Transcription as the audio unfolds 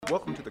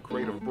Welcome to the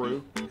Creative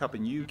Brew,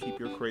 helping you keep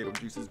your creative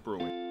juices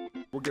brewing.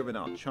 We're giving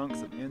out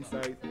chunks of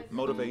insight,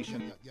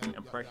 motivation,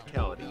 and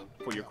practicality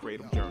for your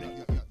creative journey.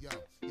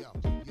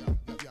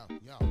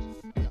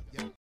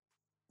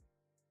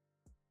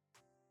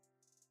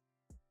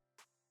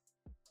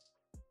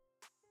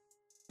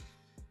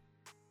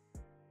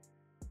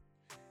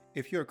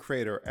 If you're a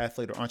creator,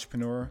 athlete, or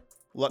entrepreneur,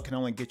 luck can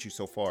only get you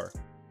so far.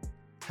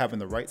 Having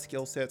the right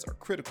skill sets are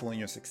critical in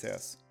your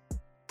success.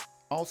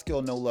 All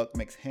Skill No Luck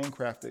makes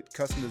handcrafted,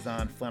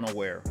 custom-designed flannel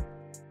wear,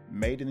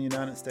 made in the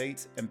United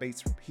States and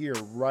based here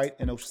right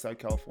in Oceanside,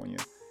 California.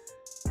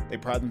 They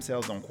pride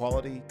themselves on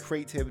quality,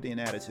 creativity,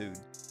 and attitude.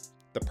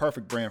 The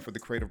perfect brand for the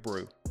Creative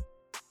Brew.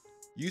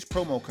 Use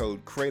promo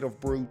code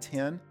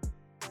CreativeBrew10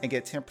 and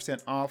get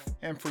 10% off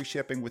and free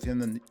shipping within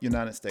the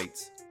United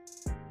States.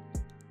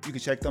 You can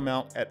check them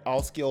out at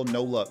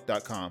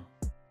allskillnoluck.com.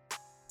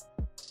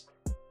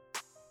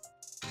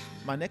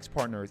 My next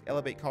partner is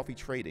Elevate Coffee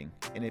Trading,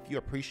 and if you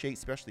appreciate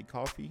specialty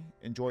coffee,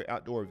 enjoy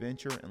outdoor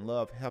adventure, and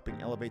love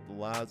helping elevate the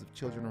lives of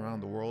children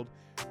around the world,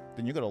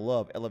 then you're going to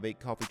love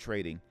Elevate Coffee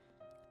Trading.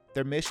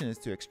 Their mission is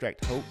to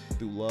extract hope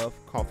through love,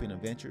 coffee, and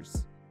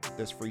adventures.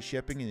 There's free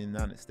shipping in the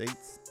United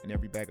States, and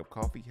every bag of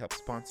coffee helps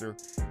sponsor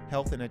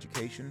health and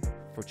education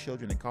for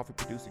children in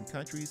coffee-producing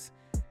countries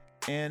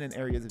and in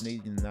areas of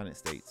need in the United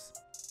States.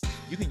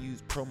 You can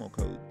use promo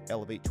code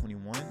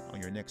ELEVATE21 on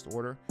your next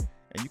order,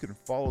 and you can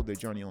follow their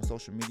journey on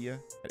social media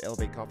at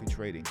Elevate Coffee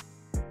Trading.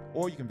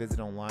 Or you can visit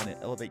online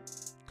at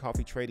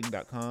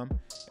elevatecoffeetrading.com,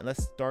 and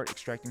let's start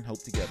extracting hope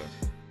together.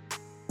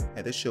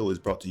 And this show is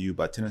brought to you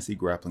by Tennessee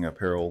Grappling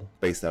Apparel,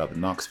 based out of the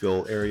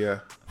Knoxville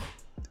area.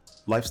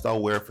 Lifestyle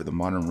wear for the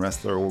modern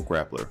wrestler or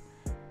grappler.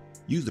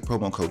 Use the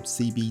promo code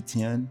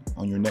CB10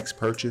 on your next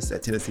purchase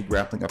at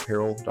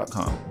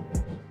TennesseeGrapplingApparel.com.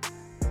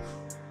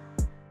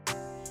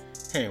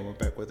 Hey, we're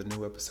back with a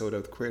new episode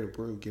of the Creative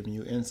Brew, giving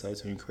you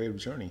insights on your creative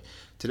journey.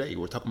 Today,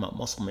 we're talking about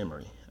muscle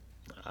memory.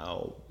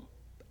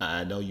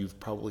 I know you've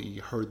probably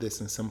heard this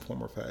in some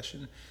form or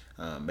fashion,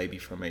 maybe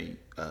from a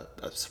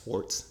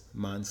sports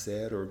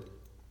mindset or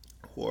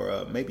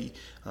maybe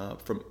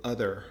from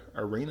other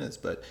arenas,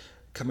 but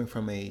coming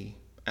from a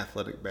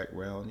athletic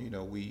background,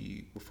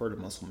 we refer to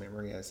muscle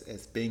memory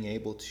as being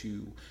able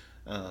to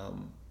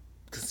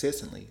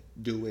consistently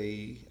do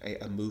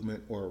a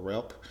movement or a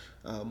rep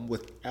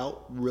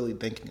without really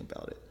thinking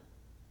about it.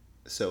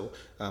 So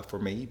for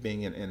me,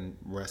 being in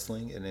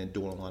wrestling and then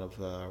doing a lot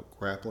of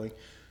grappling,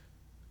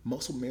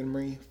 muscle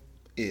memory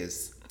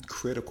is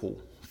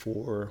critical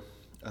for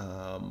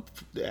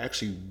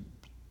actually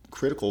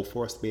critical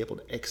for us to be able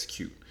to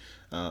execute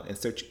in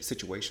such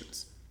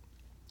situations.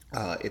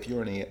 If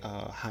you're in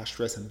a high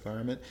stress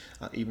environment,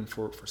 even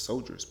for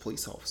soldiers,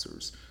 police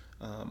officers,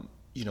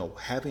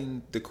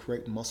 having the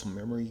correct muscle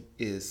memory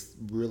is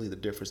really the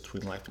difference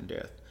between life and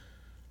death.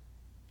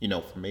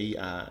 For me,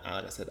 like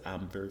I said,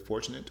 I'm very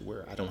fortunate to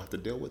where I don't have to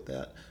deal with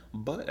that.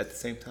 But at the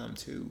same time,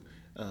 too,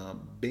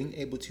 being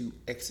able to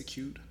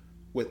execute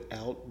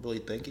without really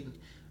thinking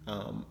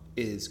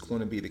is going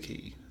to be the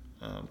key.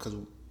 Because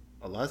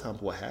a lot of times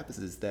what happens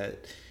is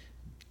that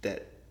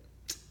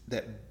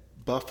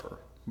buffer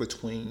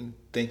between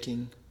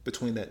thinking,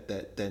 between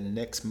that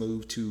next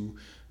move to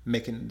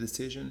making a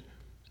decision,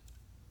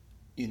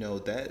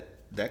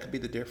 that could be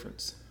the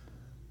difference.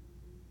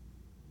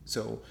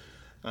 So,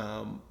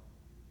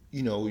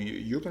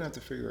 you're going to have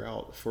to figure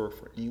out for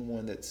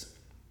anyone that's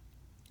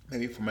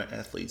maybe for my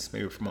athletes,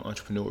 maybe for my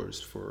entrepreneurs,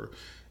 for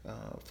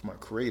my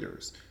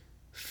creators,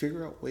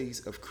 figure out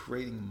ways of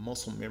creating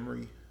muscle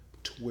memory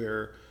to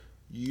where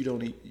you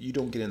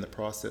don't get in the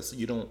process.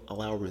 You don't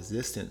allow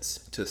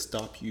resistance to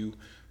stop you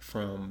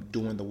from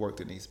doing the work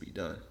that needs to be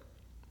done.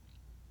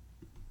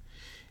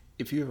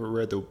 If you ever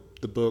read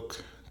the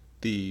book,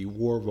 The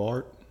War of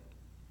Art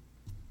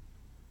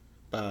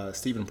by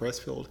Steven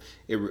Pressfield,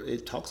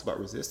 it talks about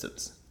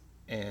resistance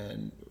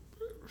and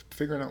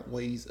figuring out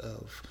ways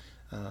of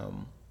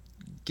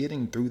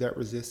getting through that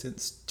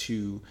resistance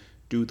to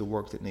do the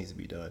work that needs to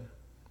be done.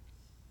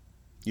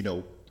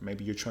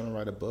 Maybe you're trying to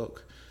write a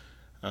book.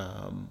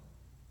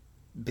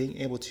 Being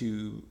able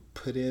to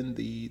put in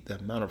the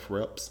amount of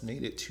reps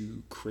needed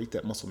to create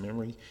that muscle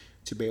memory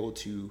to be able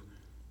to,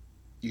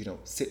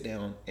 sit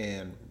down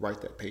and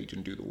write that page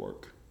and do the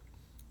work.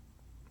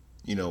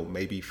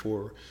 Maybe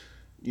for,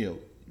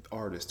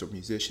 artists or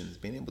musicians,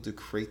 being able to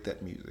create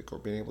that music or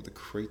being able to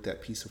create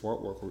that piece of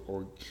artwork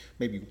or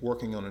maybe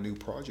working on a new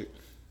project.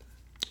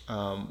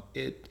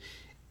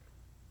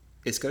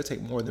 It's going to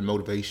take more than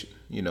motivation.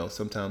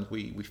 Sometimes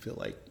we feel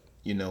like,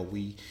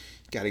 we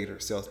got to get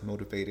ourselves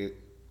motivated.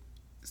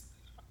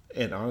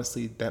 And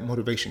honestly, that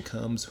motivation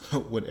comes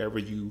whenever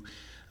you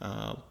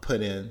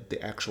put in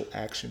the actual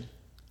action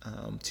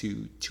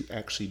to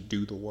actually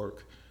do the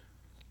work.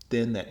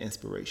 Then that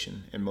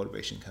inspiration and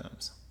motivation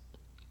comes.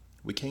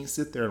 We can't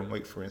sit there and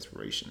wait for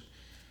inspiration.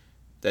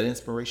 That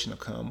inspiration will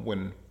come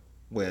when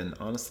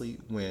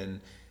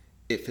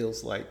it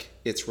feels like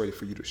it's ready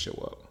for you to show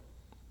up.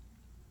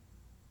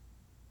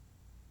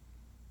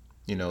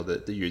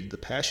 The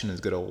passion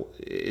is good.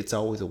 It's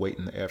always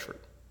awaiting the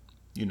effort.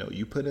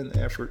 You put in the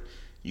effort,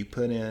 you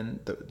put in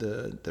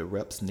the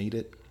reps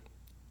needed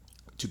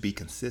to be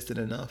consistent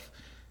enough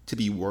to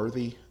be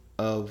worthy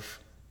of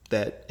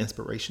that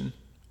inspiration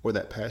or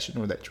that passion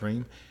or that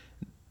dream,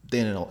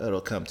 then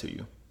it'll come to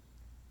you.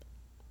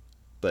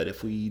 But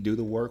if we do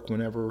the work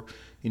whenever,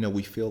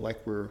 we feel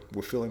like we're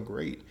feeling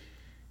great,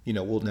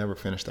 we'll never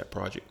finish that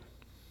project,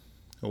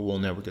 or we'll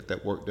never get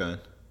that work done.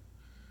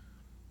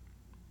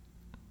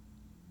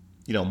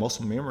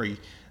 Muscle memory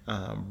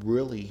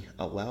really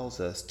allows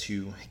us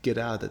to get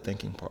out of the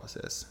thinking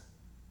process.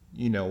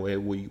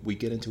 We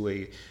get into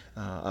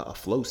a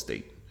flow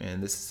state,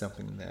 and this is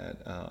something that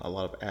a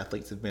lot of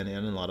athletes have been in,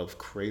 and a lot of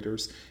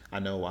creators. I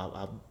know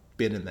I've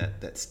been in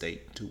that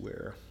state to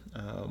where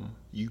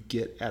you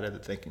get out of the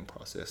thinking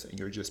process and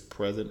you're just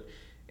present,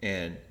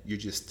 and you're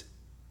just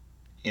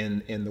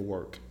in the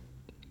work.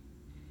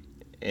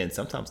 And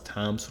sometimes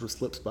time sort of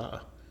slips by.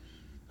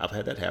 I've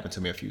had that happen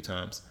to me a few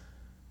times.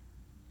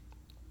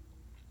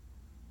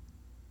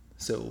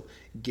 So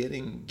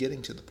getting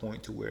to the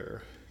point to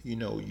where you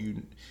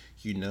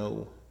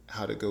know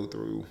how to go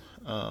through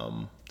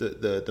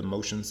the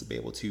motions to be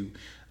able to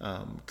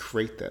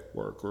create that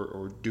work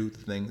or do the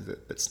things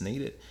that's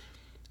needed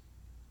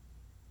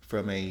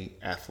from a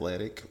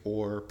athletic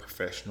or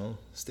professional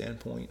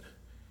standpoint.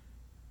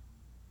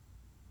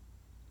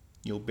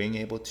 Being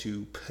able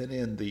to put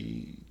in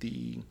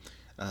the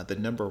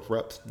number of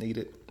reps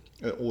needed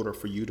in order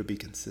for you to be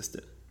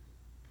consistent.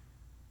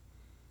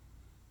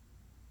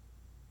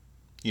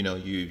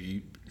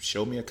 You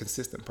show me a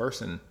consistent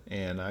person,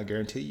 and I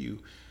guarantee you,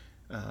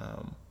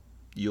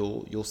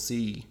 you'll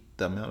see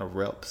the amount of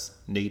reps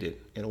needed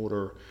in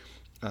order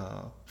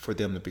for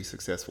them to be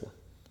successful,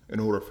 in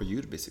order for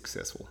you to be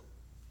successful.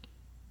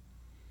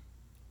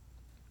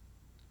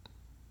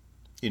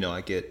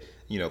 I get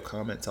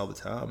comments all the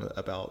time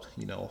about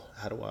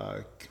how do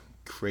I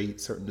create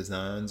certain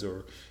designs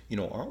or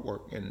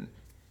artwork, and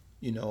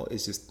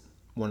it's just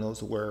one of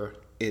those where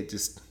it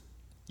just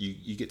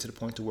you get to the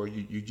point to where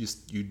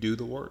you do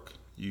the work.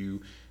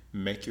 You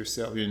make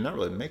yourself, you're not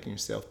really making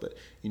yourself, but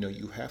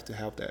you have to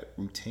have that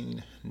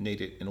routine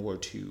needed in order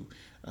to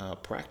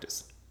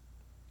practice.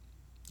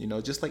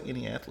 Just like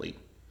any athlete.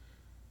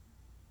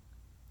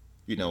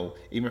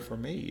 Even for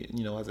me,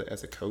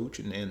 as a coach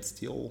and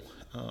still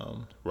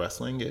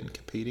wrestling and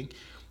competing,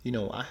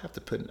 I have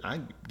to I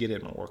get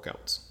in my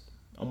workouts.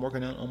 I'm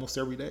working out almost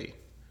every day.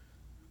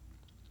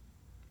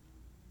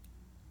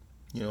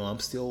 I'm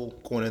still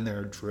going in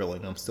there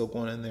drilling. I'm still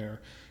going in there,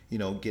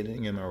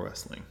 getting in my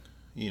wrestling,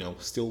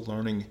 still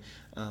learning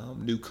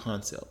new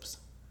concepts,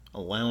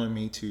 allowing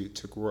me to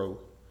grow.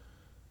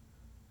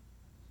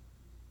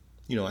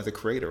 As a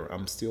creator,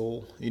 I'm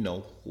still,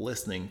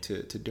 listening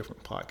to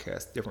different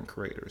podcasts, different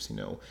creators,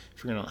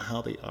 figuring out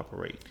how they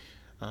operate,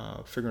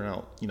 figuring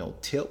out,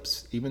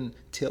 tips, even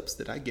tips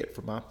that I get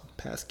from my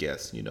past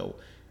guests,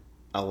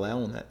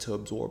 allowing that to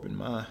absorb in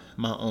my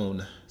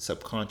own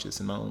subconscious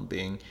and my own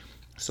being,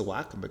 so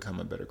I can become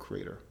a better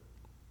creator.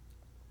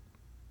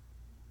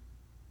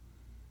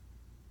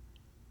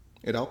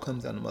 It all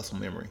comes down to muscle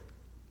memory.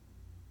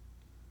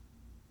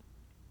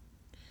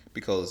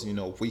 Because,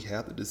 if we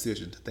have the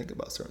decision to think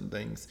about certain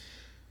things,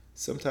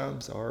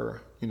 sometimes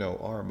our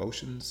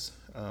emotions,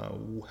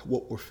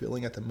 what we're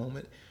feeling at the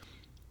moment,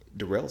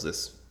 derails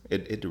us.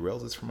 It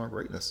derails us from our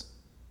greatness.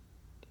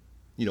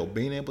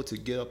 Being able to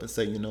get up and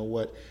say,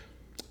 what,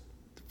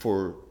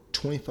 for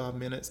 25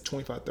 minutes,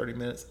 30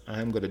 minutes,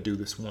 I'm going to do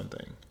this one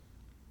thing.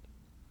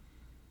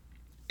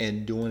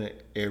 And doing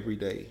it every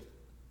day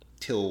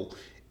till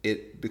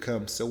it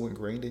becomes so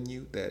ingrained in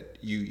you that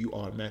you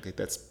automatically,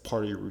 that's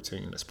part of your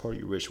routine, that's part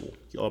of your ritual.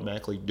 You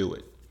automatically do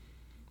it.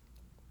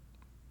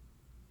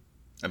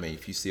 I mean,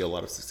 if you see a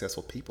lot of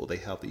successful people, they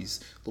have these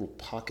little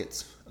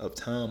pockets of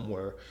time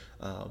where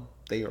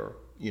they are,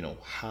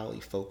 highly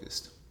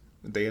focused.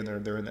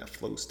 They're in that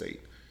flow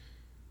state.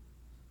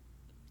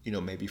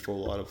 Maybe for a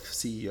lot of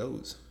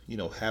CEOs,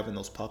 having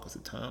those pockets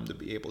of time to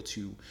be able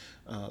to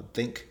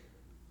think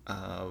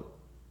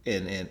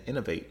and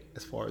innovate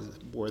as far as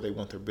where they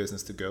want their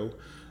business to go,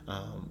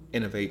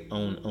 innovate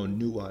on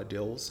new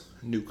ideals,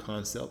 new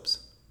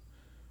concepts.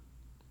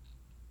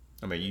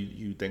 I mean,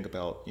 you think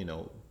about,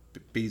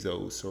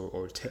 Bezos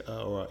or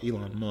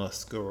Elon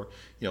Musk or,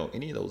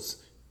 any of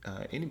those,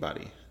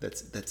 anybody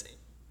that's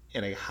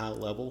in a high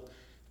level,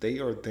 they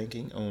are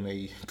thinking on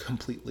a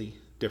completely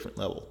different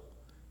level.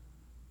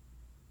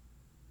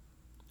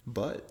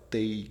 But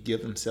they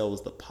give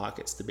themselves the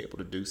pockets to be able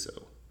to do so.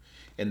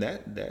 And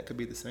that could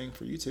be the same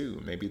for you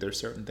too. Maybe there's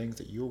certain things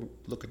that you're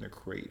looking to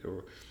create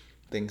or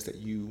things that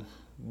you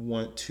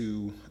want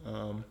to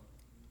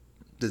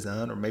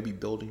design or maybe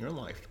build in your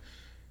life.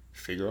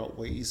 Figure out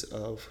ways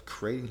of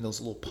creating those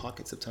little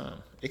pockets of time.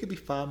 It could be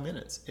 5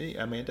 minutes.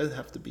 I mean, it doesn't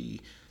have to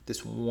be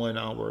this 1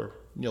 hour,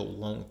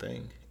 long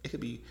thing. It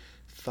could be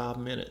 5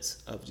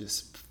 minutes of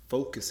just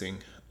focusing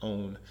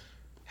on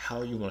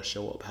how you want to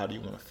show up. How do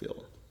you want to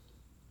feel?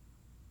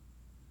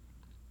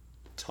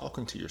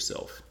 Talking to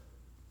yourself,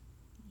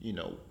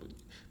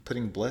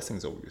 putting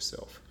blessings over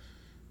yourself.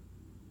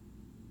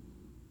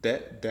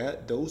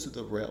 Those are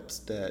the reps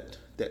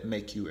that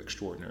make you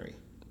extraordinary.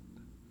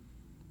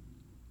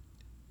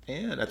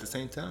 And at the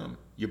same time,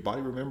 your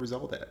body remembers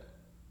all that.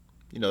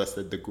 That's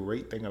the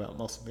great thing about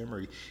muscle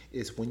memory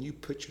is when you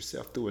put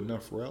yourself through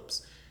enough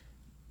reps,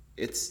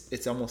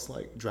 it's almost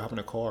like driving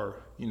a car.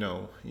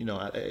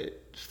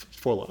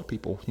 For a lot of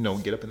people,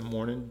 get up in the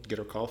morning, get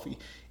our coffee,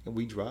 and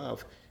we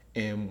drive.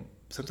 And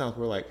sometimes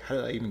we're like, how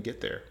did I even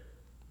get there?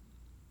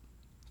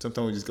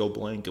 Sometimes we just go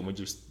blank and we're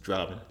just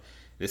driving.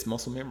 It's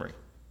muscle memory.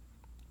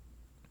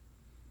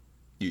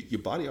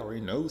 Your body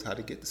already knows how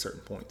to get to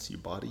certain points. Your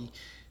body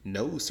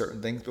knows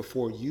certain things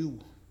before you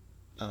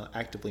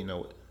actively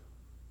know it.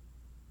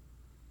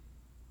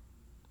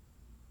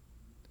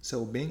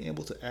 So being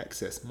able to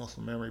access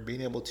muscle memory,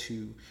 being able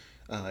to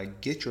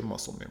get your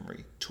muscle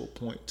memory to a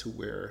point to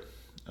where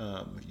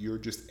you're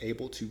just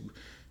able to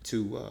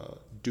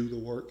do the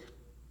work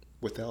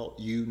without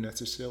you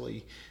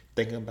necessarily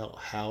thinking about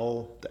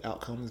how the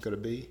outcome is going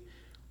to be,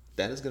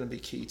 that is going to be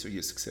key to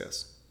your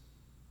success.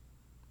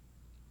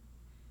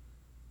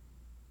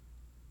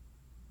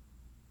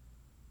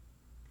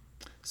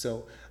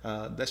 So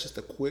that's just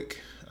a quick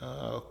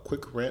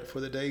rant for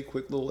the day,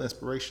 quick little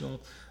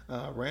inspirational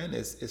rant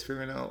is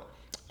figuring out,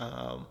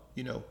 how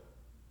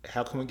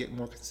can we get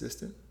more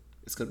consistent?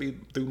 It's going to be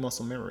through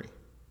muscle memory.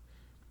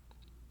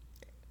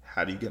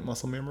 How do you get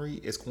muscle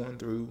memory? It's going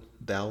through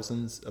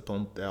thousands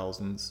upon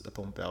thousands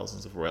upon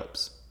thousands of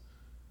reps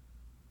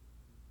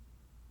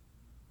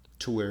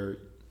to where,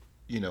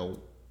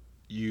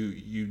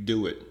 you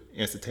do it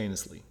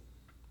instantaneously.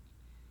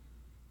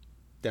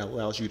 That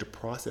allows you to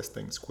process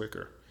things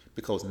quicker.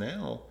 Because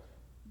now,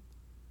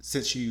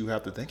 since you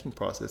have the thinking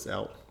process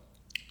out,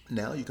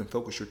 now you can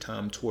focus your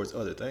time towards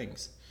other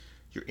things,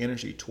 your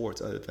energy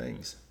towards other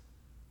things.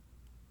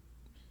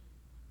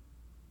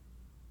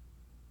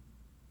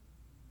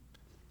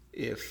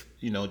 If,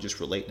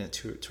 just relating it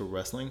to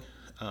wrestling,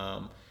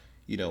 for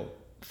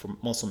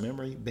muscle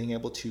memory, being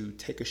able to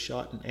take a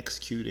shot and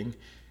executing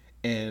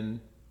and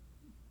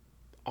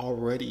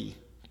already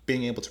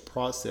being able to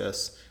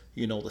process,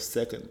 the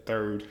second,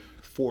 third,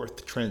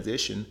 fourth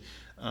transition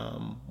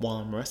while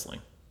I'm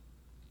wrestling.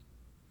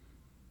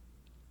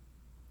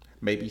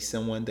 Maybe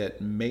someone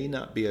that may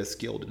not be as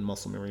skilled in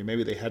muscle memory,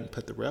 maybe they hadn't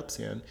put the reps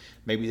in,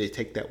 maybe they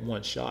take that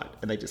one shot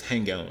and they just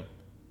hang on.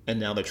 And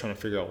now they're trying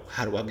to figure out,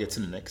 how do I get to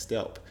the next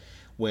step?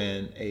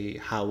 When a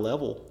high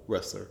level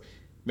wrestler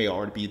may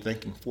already be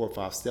thinking 4 or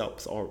 5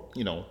 steps or,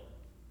 down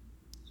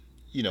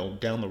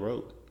the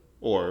road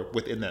or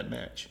within that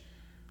match.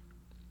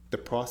 The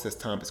process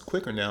time is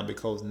quicker now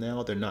because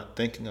now they're not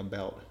thinking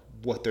about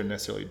what they're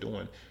necessarily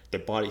doing.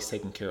 Their body's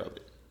taking care of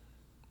it.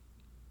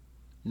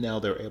 Now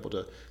they're able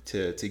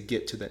to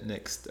get to that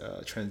next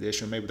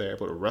transition. Maybe they're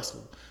able to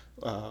wrestle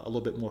a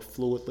little bit more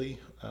fluidly,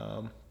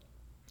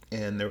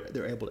 and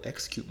they're able to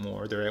execute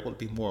more. They're able to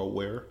be more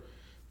aware,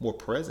 more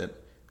present,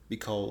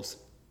 because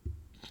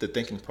the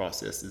thinking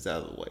process is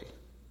out of the way.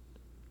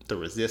 The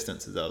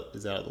resistance is out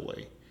of the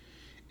way.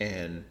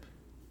 And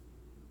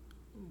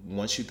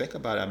once you think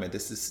about it,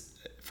 this is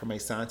from a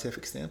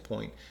scientific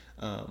standpoint,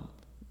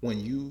 when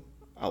you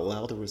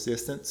allow the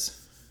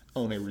resistance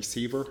on a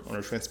receiver, on a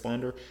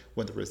transponder,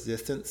 when the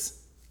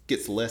resistance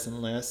gets less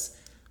and less,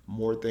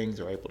 more things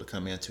are able to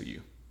come into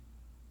you.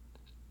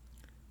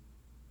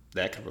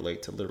 That can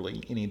relate to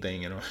literally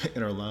anything in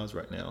our lives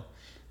right now.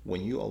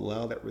 When you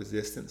allow that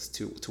resistance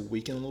to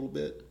weaken a little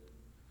bit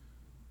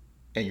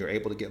and you're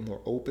able to get more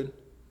open,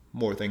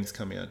 more things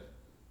come in.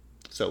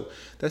 So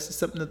that's just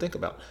something to think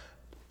about.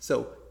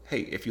 So,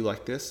 hey, if you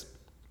like this,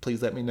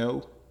 please let me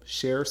know.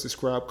 Share,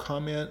 subscribe,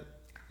 comment.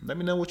 Let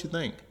me know what you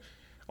think.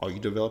 Are you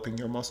developing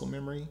your muscle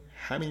memory?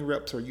 How many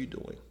reps are you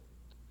doing?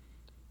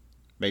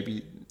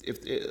 Maybe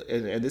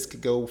and this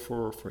could go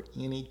for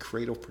any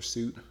creative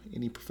pursuit,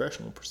 any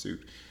professional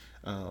pursuit.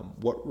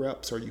 What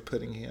reps are you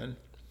putting in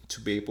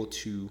to be able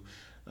to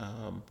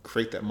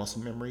create that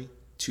muscle memory,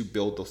 to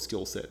build those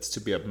skill sets,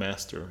 to be a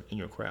master in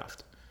your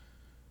craft?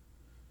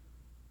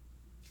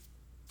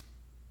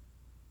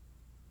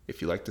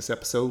 If you like this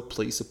episode,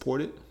 please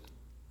support it.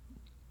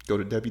 Go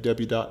to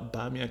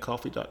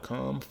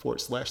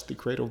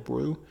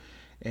www.buymeacoffee.com/thecreativebrew,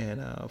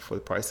 and for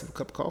the price of a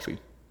cup of coffee,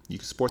 you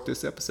can support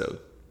this episode.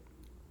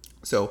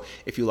 So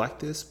if you like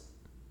this,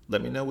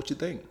 let me know what you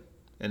think.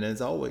 And as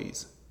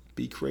always,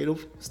 be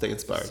creative, stay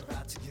inspired.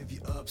 About to give you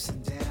ups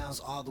and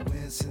downs, all the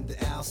wins and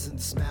the outs and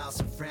the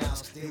smiles and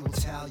frowns. They will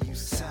tell you,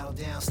 settle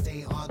down,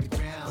 stay on the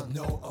ground. But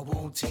no, I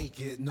won't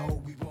take it.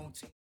 No, we won't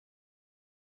take it.